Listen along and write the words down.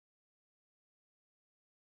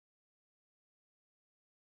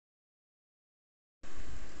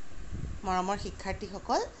মৰমৰ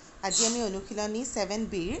শিক্ষাৰ্থীসকল আজি আমি অনুশীলনী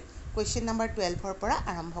 7bৰ কুৱেশ্যন নম্বৰ 12ৰ পৰা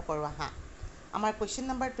আৰম্ভ কৰোঁ আহা আমাৰ কুৱেশ্যন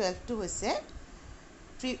নম্বৰ 12টো হৈছে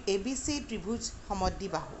ABC ত্ৰিভুজ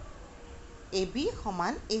সমদ্বিবাহু AB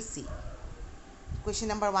সমান AC কুৱেশ্যন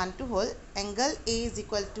নম্বৰ 1টো হ'ল এংগল A =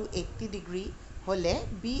 80 ডিগ্ৰী হ'লে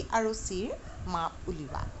B আৰু C ৰ মাপ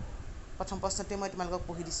উলিওৱা প্ৰথম প্ৰশ্নতে মই তোমালোকক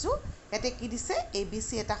পঢ়ি দিছোঁ ইয়াতে কি দিছে ABC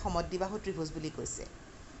এটা সমদ্বিবাহু ত্ৰিভুজ বুলি কৈছে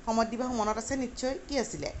সমদ্বিবাহু মনত আছে নিশ্চয় কি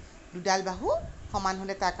আছিলে দুডাল বাহু সমান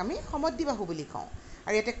হলে তাক আমি সমদ্বিবাহু বুলি কওঁ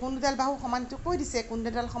আৰু ইয়াতে কোন দুডাল বাহু সমানটো কৈ দিছে কোন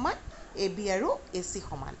দুডাল সমান AB আৰু AC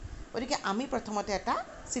সমান গতিকে আমি প্ৰথমতে এটা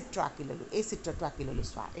চিত্ৰ আঁকি ললো এই চিত্ৰটো আঁকি ললো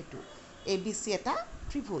চোৱা এইটো ABC এটা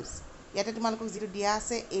ত্ৰিভুজ ইয়াতে তোমালোকক যেটো দিয়া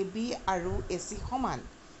আছে AB আৰু AC সমান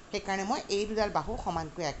সেইকাৰণে মই এই দুডাল বাহু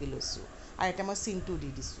সমানকৈ আঁকি লৈছো আৰু এটা মই চিনটো দি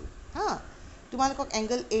দিছো হা তোমালোকক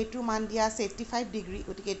এংগল A টোৰ মান দিয়া আছে 85 ডিগ্ৰী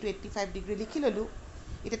গতিকে এইটো 85 ডিগ্ৰী লিখি ললো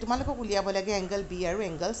এটা তোমালোকক উলিয়াব লাগে এংগল B আৰু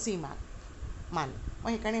এংগল C মান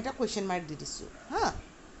মই সেইকাৰণে এটা কোৱেশ্চন মাৰ্ক দি দিছো হা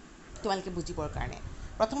তোমালোকে বুজিবৰ কাৰণে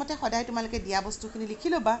প্ৰথমতে সদায় তোমালোকে দিয়া বস্তুখিনি লিখি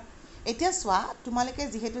লবা এতিয়া চোৱা তোমালোকে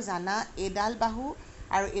যেহেতু জানা এডাল বাহু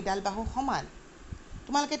আৰু এডাল বাহু সমান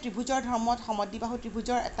তোমালোকে ত্ৰিভুজৰ ধৰ্মত সমদ্বিবাহু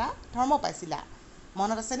ত্ৰিভুজৰ এটা ধৰ্ম পাইছিলা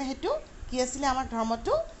মনত আছে নে হেতু কি আছিল আমাৰ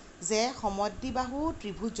ধৰ্মটো যে সমদ্বিবাহু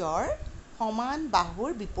ত্ৰিভুজৰ সমান বাহুৰ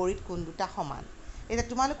বিপৰীত কোণ দুটা সমান এটা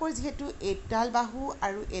তোমালোকৰ যেহেতু এডাল বাহু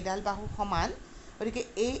আৰু এডাল বাহু সমান গতিকে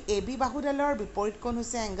এই AB বাহুডালৰ বিপৰীত কোণ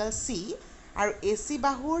হৈছে এংগল C আৰু AC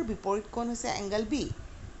বাহুৰ বিপৰীত কোণ হৈছে এংগল B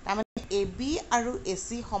তাৰমানে AB আৰু AC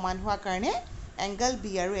সমান হোৱাৰ কাৰণে এংগল B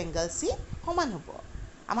আৰু এংগল C সমান হ'ব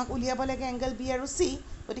আমাক উলিয়াব লাগে এংগল B আৰু C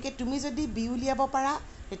গতিকে তুমি যদি B উলিয়াব পাৰা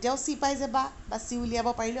তেতিয়াও C পাই যাবা বা C উলিয়াব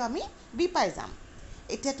পাৰিলেও আমি B পাই যাম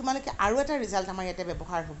এতিয়া তোমালোকে আৰু এটা ৰিজাল্ট আমাৰ ইয়াতে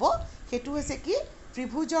ব্যৱহাৰ হ'ব হেতু হৈছে কি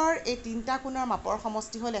ত্ৰিভুজৰ এই তিনটা কোণৰ মাপৰ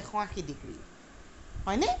সমষ্টি হ'ল 180 ডিগ্ৰী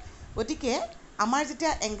হয়নে গতিকে আমাৰ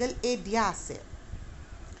যেতিয়া এংগল A দিয়া আছে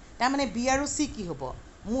তাৰমানে B আৰু C কি হ'ব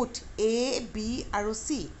মুঠ A B আৰু C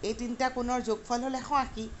এই তিনটা কোণৰ যোগফল হ'ল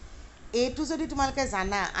 180 এটো যদি তোমালোকে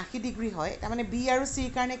জানা 80 ডিগ্ৰী হয় তাৰমানে B আৰু C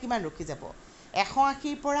ৰ কাৰণে কিমান ৰখি যাব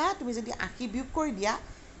 180 ৰ পৰা তুমি যদি 80 বিয়োগ কৰি দিয়া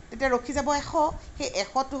তেতিয়া ৰখি যাব 100 সেই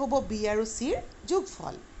 100 টো হ'ব B আৰু C ৰ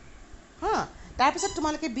যোগফল হা তাৰ পিছত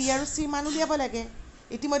তোমালোকে B আৰু C মান উলিয়াব লাগে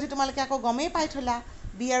ইতিমধ্যে তোমালোকে আকৌ গমেই পাই থলা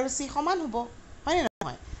B আৰু C সমান হ'ব হয় নে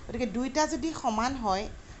নহয় গতিকে দুইটা যদি সমান হয়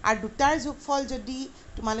আৰু দুটাৰ যোগফল যদি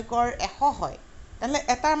তোমালোকৰ 100 হয় তাহলে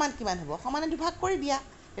এটাৰ মান কিমান হ'ব সমানে দুভাগ কৰি দিয়া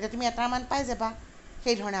এটা তুমি এটাৰ মান পাই যাবা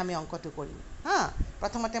সেই ধৰণে আমি অংকটো কৰিম হা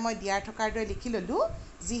প্ৰথমতে মই দিয়াৰ থকাৰ দৰে লিখি ললো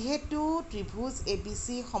যেহেতু ত্ৰিভুজ ABC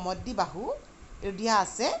সমদ্বিবাহু এটো দিয়া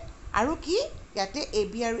আছে আৰু কি ইয়াতে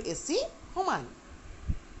AB আৰু AC সমান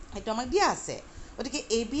এটো আমাক দিয়া আছে গতিকে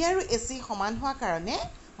AB আৰু AC সমান হোৱাৰ কাৰণে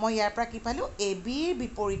মই ইয়াৰ পৰা কি পালো AB ৰ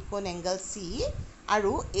বিপৰীত কোণ এংগল C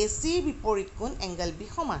আৰু AC ৰ বিপৰীত কোণ এংগল B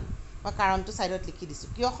সমান মই কাৰণটো সাইডত লিখি দিছো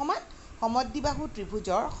কিয় সমান সমদ্বিবাহু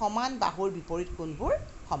ত্ৰিভুজৰ সমান বাহুৰ বিপৰীত কোণবোৰ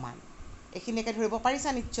সমান এখিনিকে ধৰিব পাৰিছা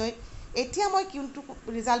নিশ্চয় এতিয়া মই কোনটো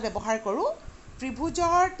ৰিজাল্ট ব্যৱহাৰ কৰো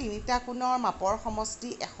ত্ৰিভুজৰ তিনিটা কোণৰ মাপৰ সমষ্টি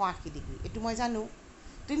 180 ডিগ্ৰী এটো মই জানো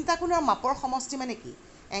তিনিটা কোণৰ মাপৰ সমষ্টি মানে কি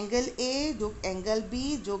এংগল A যোগ এংগল B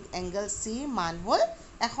যোগ এংগল C মান হ'ল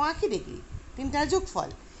 180 ডিগ্ৰী তিনটাৰ যোগফল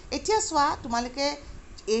এতিয়া চোৱা তোমালোকে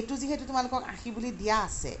এটো যেহেতু তোমালোকক 80 বুলি দিয়া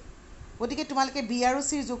আছে গতিকে তোমালোকে B আৰু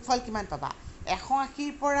C ৰ যোগফল কিমান পাবা 180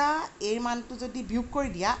 ৰ পৰা এৰ মানটো যদি বিয়োগ কৰি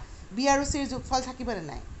দিয়া B আৰু C ৰ যোগফল থাকিব নে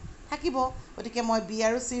নাই থাকিব গতিকে মই B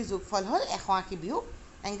আৰু C ৰ যোগফল হ'ল 180 বিয়োগ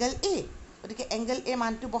এংগল A গতিকে এংগল A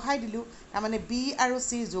মানটো বহাই দিলো তাৰমানে B আৰু C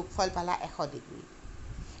ৰ যোগফল পালা 100 ডিগ্ৰী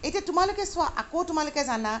এতিয়া তোমালোকে চোৱা আকৌ তোমালোকে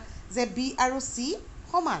জানা যে B আৰু C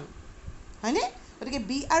সমান হয়নে গতিকে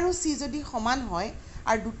B আৰু C যদি সমান হয়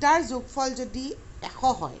আৰু দুটাৰ যোগফল যদি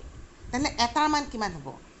 100 হয় তেনে এটাৰ মান কিমান হ'ব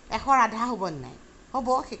 100ৰ আধা হ'ব নাই হ'ব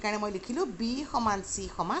সেইকাৰণে মই লিখিলো B সমান C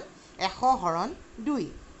সমান 100 হৰণ 2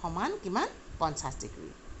 সমান কিমান 50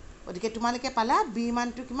 ডিগ্ৰী গতিকে তোমালোকে পালা B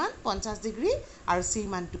মানটো কিমান 50 ডিগ্ৰী আৰু C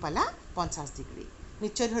মানটো পালা 50 ডিগ্ৰী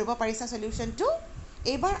নিশ্চয় ধৰিব পাৰিছা সলিউশনটো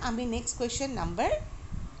এবাৰ আমি নেক্সট কোৱেশ্চন নম্বৰ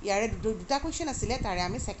ইয়াৰে দুটা কোৱেশ্চন আছিলে তাৰে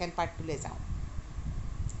আমি সেকেন্ড পাৰ্টটোলৈ যাওঁ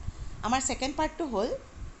আমাৰ সেকেন্ড পাৰ্টটো হ'ল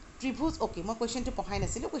ত্ৰিভুজ ওকে মই কোৱেশ্চনটো পঢ়াই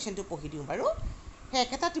নাছিলো কোৱেশ্চনটো পঢ়ি দিওঁ বাৰু হে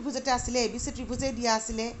একেটা ত্ৰিভুজতে আছিলে ABC ত্ৰিভুজে দিয়া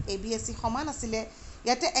আছিলে ABAC সমান আছিলে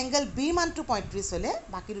ইয়াতে এংগল B মানটো 35 হলে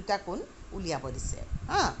বাকি দুটা কোণ উলিয়াব দিছে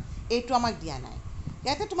হা এইটো আমাক দিয়া নাই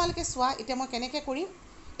ইয়াতে তোমালোকে চোৱা এতিয়া মই কেনেকৈ কৰিম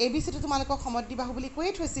ABC টো তোমালোকক সমদ্বিবাহু বুলি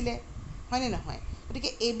কৈয়ে থৈছিলে হয়নে নহয় গতিকে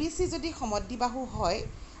ABC যদি সমদ্বিবাহু হয়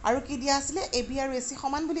আৰু কি দিয়া আছিলে AB আৰু AC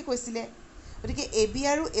সমান বুলি কৈছিলে গতিকে AB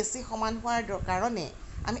আৰু AC সমান হোৱাৰ কাৰণে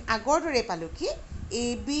আমি আগৰ দৰে পালো কি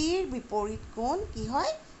AB ৰ বিপৰীত কোণ কি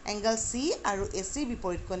হয় এংগল C আৰু AC ৰ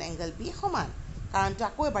বিপৰীত কোণ এংগল B সমান কাৰণটো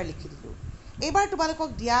আকৌ এবাৰ লিখি দিলো এইবাৰ তোমালোকক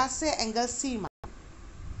দিয়া আছে এংগল চিৰ মান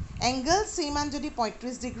এংগল চিৰ মান যদি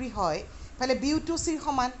 35 ডিগ্ৰী হয় ফালে বি টু চিৰ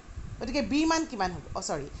সমান গতিকে বিৰ মান কিমান হ'ব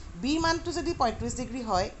সৰি বি মানটো যদি 35 ডিগ্ৰী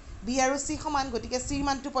হয় বি আৰু চি সমান গতিকে চিৰ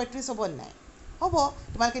মানটো 35 হ'ব নাই হ'ব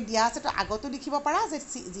তোমালোকে দিয়া আছে তো আগতো লিখিব পাৰা যে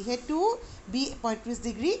যেহেতু বি 35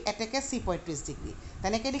 ডিগ্ৰী এতেকে চি 35 ডিগ্ৰী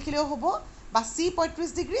তেনেকৈ লিখিলেও হ'ব বা চি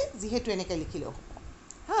 35 ডিগ্ৰী যেহেতু এনেকৈ লিখিলেও হ'ব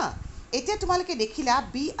হা এতিয়া তোমালোকে দেখিলা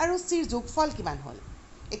বি আৰু চিৰ যোগফল কিমান হ'ল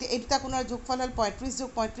এতিয়া এই দুটা কোণৰ যোগফল হ'ল 35 যোগ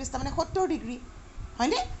 35 তাৰমানে 70 ডিগ্ৰী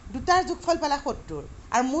হয়নে দুটাৰ যোগফল পালা 70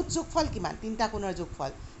 আৰু মুঠ যোগফল কিমান তিনিটা কোণৰ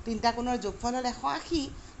যোগফল তিনিটা কোণৰ যোগফল হ'ল 180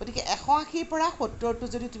 গতিকে 180ৰ পৰা 70টো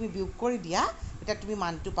যদি তুমি বিয়োগ কৰি দিয়া তেতিয়া তুমি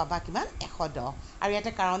মানটো পাবা কিমান 110 আৰু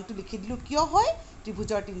ইয়াতে কাৰণটো লিখি দিলোঁ কিয় হয়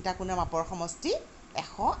ত্ৰিভুজৰ তিনিটা কোণৰ মাপৰ সমষ্টি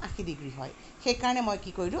 180 ডিগ্ৰী হয় সেইকাৰণে মই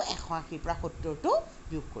কি কৰিলোঁ 180ৰ পৰা 70টো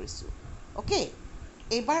বিয়োগ কৰিছোঁ অ'কে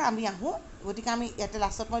এইবাৰ আমি আহোঁ গতিকে আমি ইয়াতে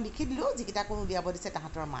লাষ্টত মই লিখি দিলোঁ যিকেইটা কোণ উলিয়াব দিছে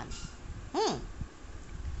তাহাঁতৰ মান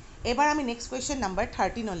এইবাৰ আমি নেক্সট কুৱেশ্যন নম্বৰ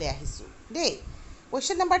 13লৈ আহিছোঁ দেই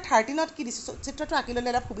কুৱেশ্যন নম্বৰ 13ত কি দিছোঁ চিত্ৰটো আঁকি ল'লে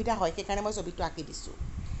অলপ সুবিধা হয় সেইকাৰণে মই ছবিটো আঁকি দিছোঁ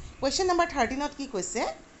কুৱেশ্যন নম্বৰ 13ত কি কৈছে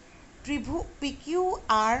পি কিউ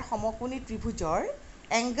আৰ সমকোণী ত্ৰিভুজৰ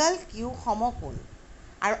এংগল কিউ সমকোণ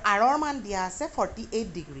আৰু আৰৰ মান দিয়া আছে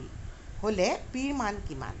 48 ডিগ্ৰী হ'লে পিৰ মান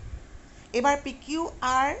কিমান এইবাৰ পি কিউ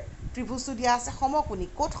আৰ ত্ৰিভুজটো দিয়া আছে সমকোণী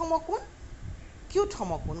ক'ত সমকোণ কিউত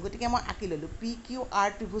সমকোণ গতিকে মই আঁকি ল'লোঁ পি কিউ আৰ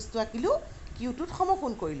ত্ৰিভুজটো আঁকিলোঁ কিউটোত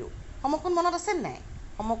সমকোণ কৰিলোঁ সমকোণ মনত আছে নাই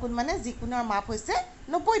সমকোণ মানে যিকোণৰ মাপ হৈছে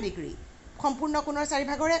 90 ডিগ্ৰী সম্পূৰ্ণ কোণৰ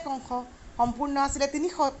 4/1 অংশ সম্পূৰ্ণ আছিলে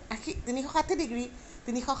 360 ডিগ্ৰী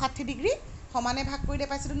 360 ডিগ্ৰী সমানে ভাগ কৰিলে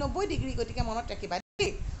পাইছিলোঁ 90 ডিগ্ৰী গতিকে মনত ৰাখিবা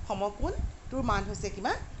দেই সমকোণটোৰ মান হৈছে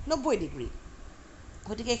কিমান 90 ডিগ্ৰী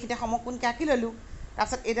গতিকে এইখিনিতে সমকোণকে আঁকি ল'লোঁ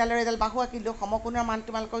তাৰপিছত এডাল বাহু আঁকিলোঁ সমকোণৰ মান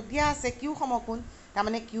তোমালোকক দিয়া আছে কিউ সমকোণ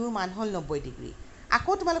তাৰমানে কিউৰ মান হ'ল 90 ডিগ্ৰী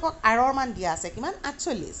আকৌ তোমালোকক আৰৰ মান দিয়া আছে কিমান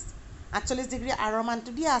 48 ডিগ্ৰী আৰৰ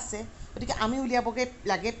মানটো দিয়া আছে গতিকে আমি উলিয়াবগৈ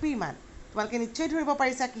লাগে পিৰ মান তোমালোকে নিশ্চয় ধৰিব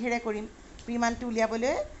পাৰিছা কিহেৰে কৰিম পিৰ মানটো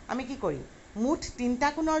উলিয়াবলৈ আমি কি কৰিম মুঠ তিনিটা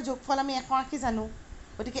কোণৰ যোগফল আমি 180 জানো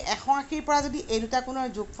গতিকে 180ৰ পৰা যদি এই দুটা কোণৰ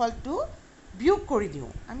যোগফলটো বিয়োগ কৰি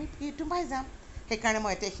দিওঁ আমি পিটো পাই যাম সেইকাৰণে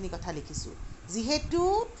মই এতিয়া এইখিনি কথা লিখিছোঁ যিহেতু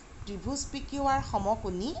ত্ৰিভুজ পি কিউ আৰ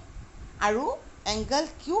সমকোণী আৰু এংগল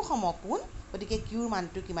কিউ সমকোণ গতিকে কিউৰ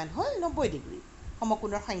মানটো কিমান হ'ল 90 ডিগ্ৰী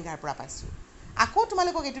সমকোণৰ সংজ্ঞাৰ পৰা পাইছোঁ আকৌ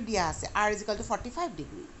তোমালোকক এইটো দিয়া আছে আৰ ইজিকেল টু 48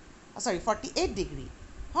 ডিগ্ৰী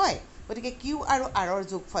হয় গতিকে কিউ আৰু আৰৰ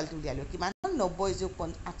যোগফলটো উলিয়ালোঁ কিমান হ'ল 90 যোগ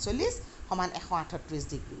 48 সমান 138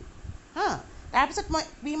 ডিগ্ৰী হা তাৰপিছত মই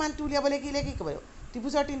পি মানটো উলিয়াবলৈ কি কৰিব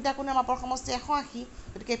ত্ৰিভুজৰ তিনিটা কোণৰ মাপৰ সমষ্টি 180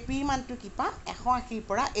 গতিকে পি মানটো কি পাম 180ৰ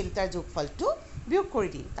পৰা এই দুটাৰ যোগফলটো বিয়োগ কৰি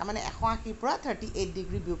দিম তাৰমানে 180ৰ পৰা 38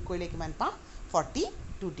 ডিগ্ৰী বিয়োগ কৰিলে কিমান পাম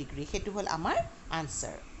 42 ডিগ্ৰী সেইটো হ'ল আমাৰ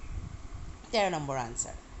আনচাৰ 13 নম্বৰ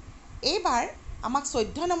আনচাৰ এইবাৰ আমাক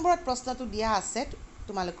 14 নম্বৰত প্ৰশ্নটো দিয়া আছে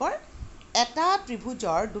তোমালোকৰ এটা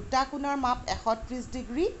ত্ৰিভুজৰ দুটা কোণৰ মাপ 130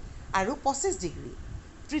 ডিগ্ৰী আৰু 25 ডিগ্ৰী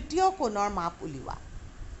তৃতীয় কোণৰ মাপ উলিওৱা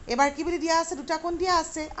এবাৰ কি বুলি দিয়া আছে দুটা কোণ দিয়া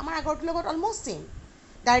আছে আমাৰ আগৰটোৰ লগত অলমষ্ট চেম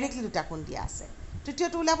ডাইৰেক্টলি দুটা কোণ দিয়া আছে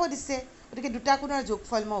তৃতীয়টো ওলাব দিছে গতিকে দুটা কোণৰ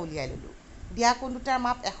যোগফল মই উলিয়াই ল'লোঁ দিয়া কোণ দুটাৰ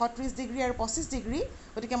মাপ 130 ডিগ্ৰী আৰু 25 ডিগ্ৰী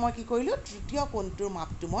গতিকে মই কি কৰিলোঁ তৃতীয় কোণটোৰ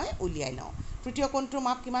মাপটো মই উলিয়াই লওঁ তৃতীয় কোণটোৰ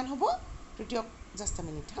মাপ কিমান হ'ব তৃতীয় জাষ্ট এ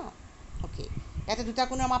মিনিট হা অ'কে ইয়াতে দুটা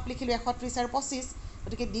কোণৰ মাপ লিখিলোঁ 130 আৰু 25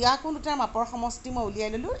 গতিকে দিয়া কোণ দুটাৰ মাপৰ সমষ্টি মই উলিয়াই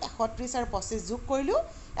ল'লোঁ 130 আৰু 25 যোগ কৰিলোঁ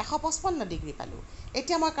 155 ডিগ্ৰী পালোঁ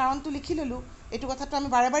এতিয়া মই কাৰণটো লিখি ল'লোঁ এইটো কথাটো আমি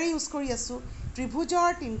বাৰে বাৰে ইউজ কৰি আছোঁ ত্ৰিভুজৰ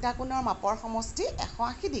তিনিটা কোণৰ মাপৰ সমষ্টি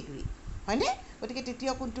 180 ডিগ্ৰী হয়নে গতিকে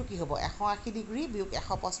তৃতীয় কোণটো কি হ'ব 180 ডিগ্ৰী বিয়োগ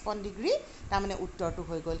 155 ডিগ্ৰী তাৰমানে উত্তৰটো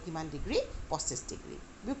হৈ গ'ল কিমান ডিগ্ৰী 25 ডিগ্ৰী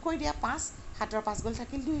বিয়োগ কৰি দিয়া 5 7ৰ 5 গ'ল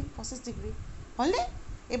থাকিল 2 25 ডিগ্ৰী হ'লনে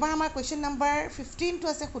এইবাৰ আমাৰ কুৱেশ্যন নম্বৰ 15টো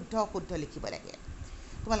আছে শুদ্ধ অশুদ্ধ লিখিব লাগে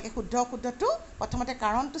তোমালোকে শুদ্ধ অশুদ্ধটো প্ৰথমতে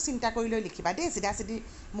কাৰণটো চিন্তা কৰি লৈ লিখিবা দেই চিধা চিধি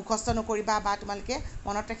মুখস্থ নকৰিবা বা তোমালোকে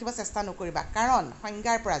মনত ৰাখিব চেষ্টা নকৰিবা কাৰণ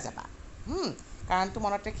সংজ্ঞাৰ পৰা যাবা কাৰণটো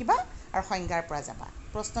মনত ৰাখিবা আৰু সংজ্ঞাৰ পৰা যাবা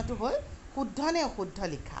প্ৰশ্নটো হ'ল শুদ্ধ নে অশুদ্ধ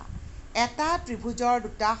লিখা এটা ত্ৰিভুজৰ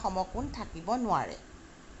দুটা সমকোণ থাকিব নোৱাৰে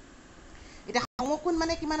এটা সমকোণ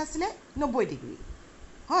মানে কিমান আছিলে 90 ডিগ্ৰী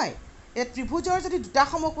হয় এই ত্ৰিভুজৰ যদি দুটা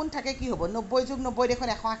সমকোণ থাকে কি হ'ব 90 যোগ 90 দেখোন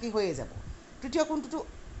 180 হৈয়ে যাব তৃতীয় কোণটোতো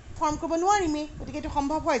ফৰ্ম কৰিব নোৱাৰিমেই গতিকে এইটো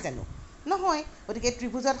সম্ভৱ হয় জানো নহয় গতিকে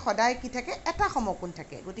ত্ৰিভুজত সদায় কি থাকে এটা সমকোণ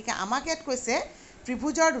থাকে গতিকে আমাক ইয়াত কৈছে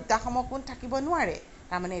ত্ৰিভুজৰ দুটা সমকোণ থাকিব নোৱাৰে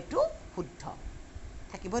তাৰমানে এইটো শুদ্ধ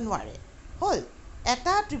থাকিব নোৱাৰে হ'ল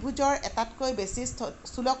এটা ত্ৰিভুজৰ এটাতকৈ বেছি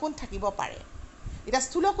স্থূলকোণ থাকিব পাৰে এতিয়া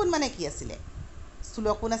স্থূলকোণ মানে কি আছিলে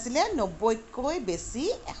স্থূলকোণ আছিলে 90তকৈ বেছি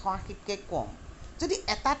 180তকৈ কম যদি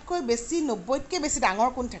এটাতকৈ বেছি 90তকৈ বেছি ডাঙৰ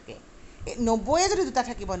কোণ থাকে 90 যদি দুটা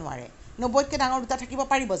থাকিব নোৱাৰে 90তকৈ ডাঙৰ দুটা থাকিব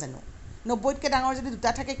পাৰিব জানো 90তকৈ ডাঙৰ যদি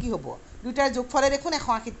দুটা থাকে কি হ'ব দুটাৰ যোগফলে দেখোন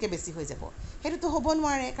 180তকৈ বেছি হৈ যাব সেইটোতো হ'ব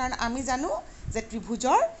নোৱাৰে কাৰণ আমি জানো যে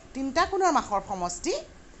ত্ৰিভুজৰ তিনিটা কোণৰ মাপৰ সমষ্টি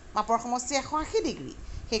 180 ডিগ্ৰী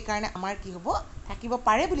সেইকাৰণে আমাৰ কি হ'ব থাকিব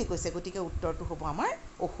পাৰে বুলি কৈছে গতিকে উত্তৰটো হ'ব আমাৰ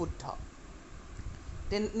অশুদ্ধ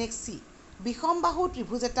দেন নেক্সট চি বিষমবাহু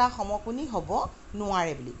ত্ৰিভুজ এটা সমকোণী হ'ব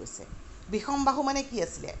নোৱাৰে বুলি কৈছে বিষমবাহু মানে কি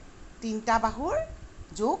আছিলে তিনিটা বাহুৰ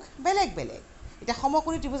যোগ বেলেগ বেলেগ এতিয়া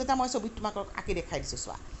সমকোণী ত্ৰিভুজ এটা মই ছবিত তোমাক আঁকি দেখাই দিছোঁ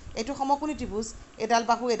চোৱা এইটো সমকোণী ত্ৰিভুজ এডাল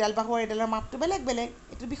বাহু আৰু এডালৰ মাপটো বেলেগ বেলেগ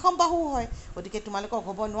এইটো বিষমবাহু হয় গতিকে তোমালোকক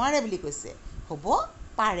হ'ব নোৱাৰে বুলি কৈছে হ'ব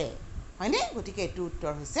পাৰে হয়নে গতিকে এইটো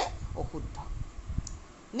উত্তৰ হৈছে অশুদ্ধ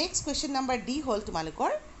নেক্সট কুৱেশ্যন নম্বৰ ডি হ'ল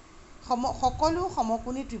তোমালোকৰ সকলো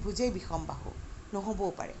সমকোণী ত্ৰিভুজেই বিষমবাহু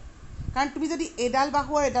নহ'বও পাৰে কাৰণ তুমি যদি এডাল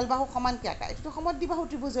বাহু আৰু এডাল বাহু সমানকৈ আঁকা এইটোতো সমদ্বিবাহু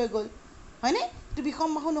ত্ৰিভুজ হৈ গ'ল হয়নে এইটো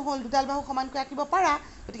বিষমবাহু নহ'ল দুডাল বাহু সমানকৈ আঁকিব পাৰা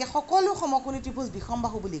গতিকে সকলো সমকোণী ত্ৰিভুজ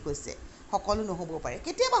বিষমবাহু বুলি কৈছে সকলো নহ'বও পাৰে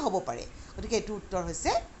কেতিয়াবা হ'ব পাৰে গতিকে এইটো উত্তৰ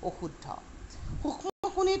হৈছে অশুদ্ধ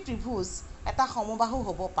সূক্ষ্মকোণী ত্ৰিভুজ এটা সমবাহু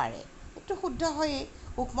হ'ব পাৰে এইটো শুদ্ধ হয়েই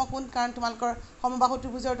সূক্ষ্মকোণ কাৰণ তোমালোকৰ সমবাহু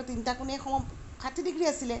ত্ৰিভুজৰটো তিনিটা কোণেই 60 ডিগ্ৰী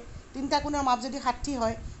আছিলে তিনিটা কোণৰ মাপ যদি 60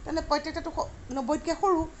 হয় তেন্তে প্ৰত্যেকটাটো 90তকৈ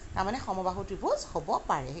সৰু তাৰমানে সমবাহু ত্ৰিভুজ হ'ব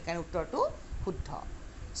পাৰে সেইকাৰণে উত্তৰটো শুদ্ধ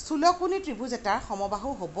স্থূলকোণী ত্ৰিভুজ এটাৰ সমবাহু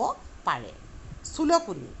হ'ব পাৰে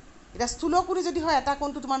স্থূলকোণী এতিয়া স্থূলকোণী যদি হয় এটা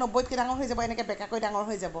কোণটো তোমাৰ 90তকৈ ডাঙৰ হৈ যাব এনেকৈ বেকাকৈ ডাঙৰ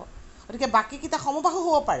হৈ যাব গতিকে বাকীকেইটা সমবাহু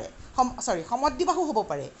হ'ব পাৰে সমদ্বিবাহু হ'ব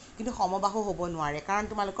পাৰে কিন্তু সমবাহু হ'ব নোৱাৰে কাৰণ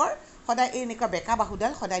তোমালোকৰ সদায় এই এনেকুৱা বেকা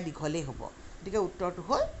বাহুডাল সদায় দীঘলেই হ'ব গতিকে উত্তৰটো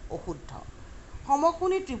হ'ল অশুদ্ধ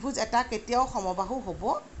সমকোণী ত্ৰিভুজ এটা কেতিয়াও সমবাহু হ'ব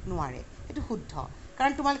নোৱাৰে এইটো শুদ্ধ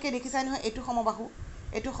কাৰণ তোমালোকে দেখিছাই নহয় এইটো সমবাহু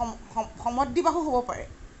এইটো সমদ্বিবাহু হ'ব পাৰে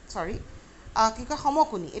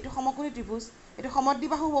সমকোণী এইটো সমকোণী ত্ৰিভুজ এইটো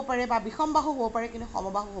সমদ্বিবাহু হ'ব পাৰে বা বিষমবাহু হ'ব পাৰে কিন্তু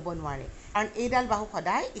সমবাহু হ'ব নোৱাৰে কাৰণ এইডাল বাহু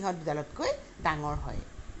সদায় ইহঁত দুডালতকৈ ডাঙৰ হয়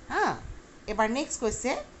এবাৰ নেক্সট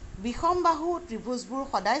কৈছে বিষমবাহু ত্ৰিভুজবোৰ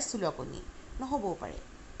সদায় স্থূলকোণী নহ'বও পাৰে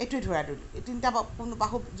এইটোৱে ধৰাধৰি তিনিটা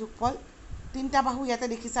বাহু যোগফল তিনিটা বাহু ইয়াতে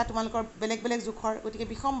দেখিছা তোমালোকৰ বেলেগ বেলেগ জোখৰ গতিকে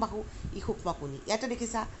বিষমবাহু ই সূক্ষ্মকোণী ইয়াতে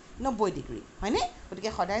দেখিছা 90 ডিগ্ৰী হয়নে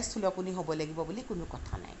গতিকে সদায় স্থূলকোণী হ'ব লাগিব বুলি কোনো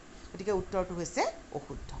কথা নাই গতিকে উত্তৰটো হৈছে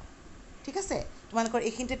অশুদ্ধ ঠিক আছে তোমালোকৰ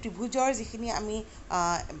এইখিনিতে ত্ৰিভুজৰ যিখিনি আমি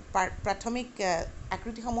প্ৰাথমিক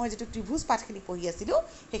আকৃতিসমূহৰ যিটো ত্ৰিভুজ পাঠখিনি পঢ়ি আছিলোঁ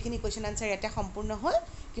সেইখিনি কুৱেশ্যন আনচাৰ ইয়াতে সম্পূৰ্ণ হ'ল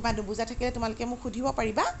কিবা নুবুজা থাকিলে তোমালোকে মোক সুধিব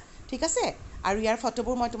পাৰিবা ঠিক আছে আৰু ইয়াৰ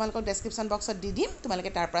ফটোবোৰ মই তোমালোকক ডেছক্ৰিপশ্যন বক্সত দি দিম তোমালোকে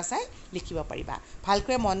তাৰ পৰা চাই লিখিব পাৰিবা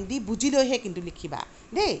ভালকৈ মন দি বুজি লৈহে কিন্তু লিখিবা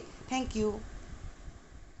দেই থেংক ইউ